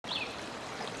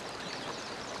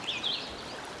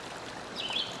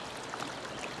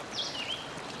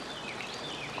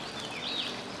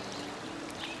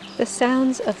The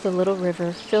sounds of the little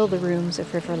river fill the rooms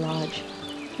of River Lodge,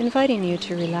 inviting you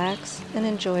to relax and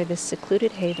enjoy this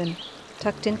secluded haven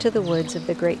tucked into the woods of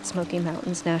the Great Smoky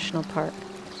Mountains National Park.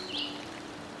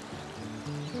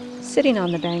 Sitting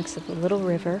on the banks of the Little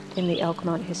River in the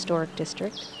Elkmont Historic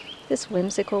District, this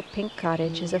whimsical pink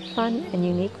cottage is a fun and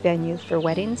unique venue for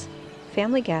weddings,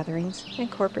 family gatherings, and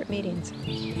corporate meetings.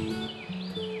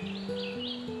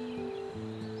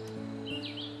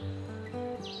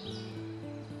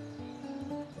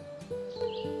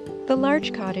 The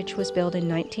large cottage was built in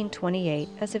 1928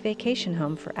 as a vacation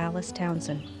home for Alice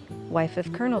Townsend, wife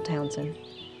of Colonel Townsend,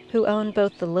 who owned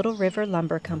both the Little River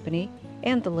Lumber Company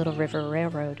and the Little River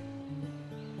Railroad.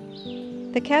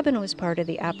 The cabin was part of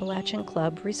the Appalachian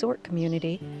Club resort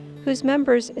community, whose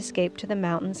members escaped to the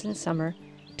mountains in summer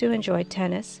to enjoy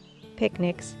tennis,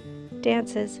 picnics,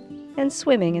 dances, and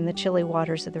swimming in the chilly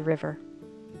waters of the river.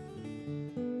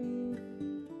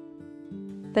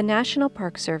 The National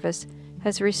Park Service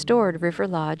has restored River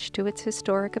Lodge to its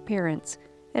historic appearance,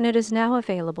 and it is now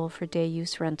available for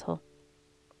day-use rental.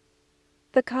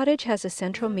 The cottage has a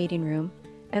central meeting room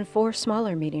and 4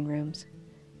 smaller meeting rooms.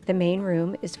 The main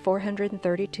room is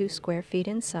 432 square feet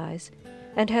in size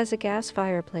and has a gas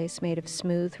fireplace made of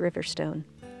smooth river stone.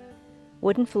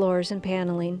 Wooden floors and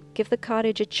paneling give the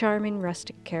cottage a charming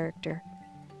rustic character.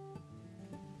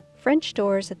 French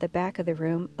doors at the back of the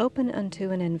room open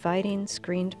onto an inviting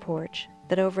screened porch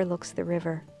that overlooks the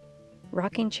river.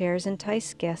 Rocking chairs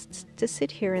entice guests to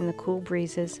sit here in the cool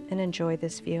breezes and enjoy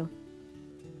this view.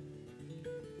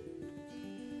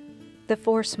 The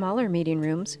 4 smaller meeting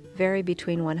rooms vary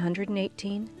between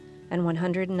 118 and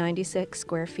 196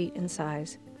 square feet in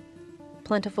size.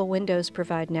 Plentiful windows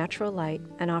provide natural light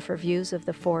and offer views of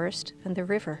the forest and the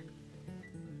river.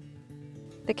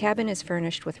 The cabin is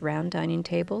furnished with round dining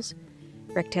tables,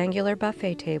 rectangular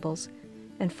buffet tables,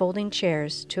 and folding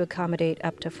chairs to accommodate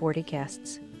up to 40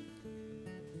 guests.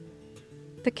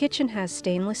 The kitchen has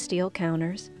stainless steel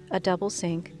counters, a double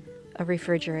sink, a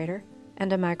refrigerator,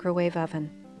 and a microwave oven.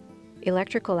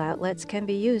 Electrical outlets can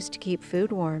be used to keep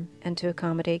food warm and to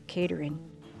accommodate catering.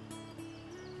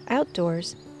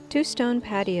 Outdoors, 2 stone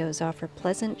patios offer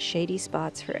pleasant, shady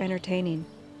spots for entertaining.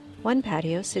 One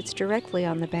patio sits directly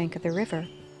on the bank of the river.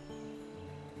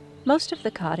 Most of the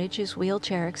cottage is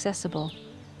wheelchair accessible.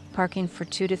 Parking for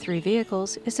 2 to 3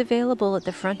 vehicles is available at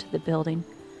the front of the building,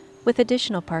 with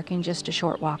additional parking just a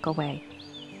short walk away.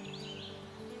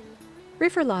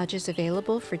 River Lodge is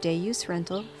available for day-use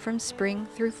rental from spring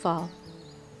through fall.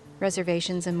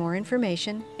 Reservations and more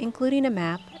information, including a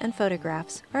map and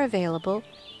photographs, are available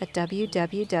at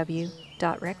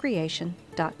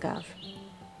www.recreation.gov.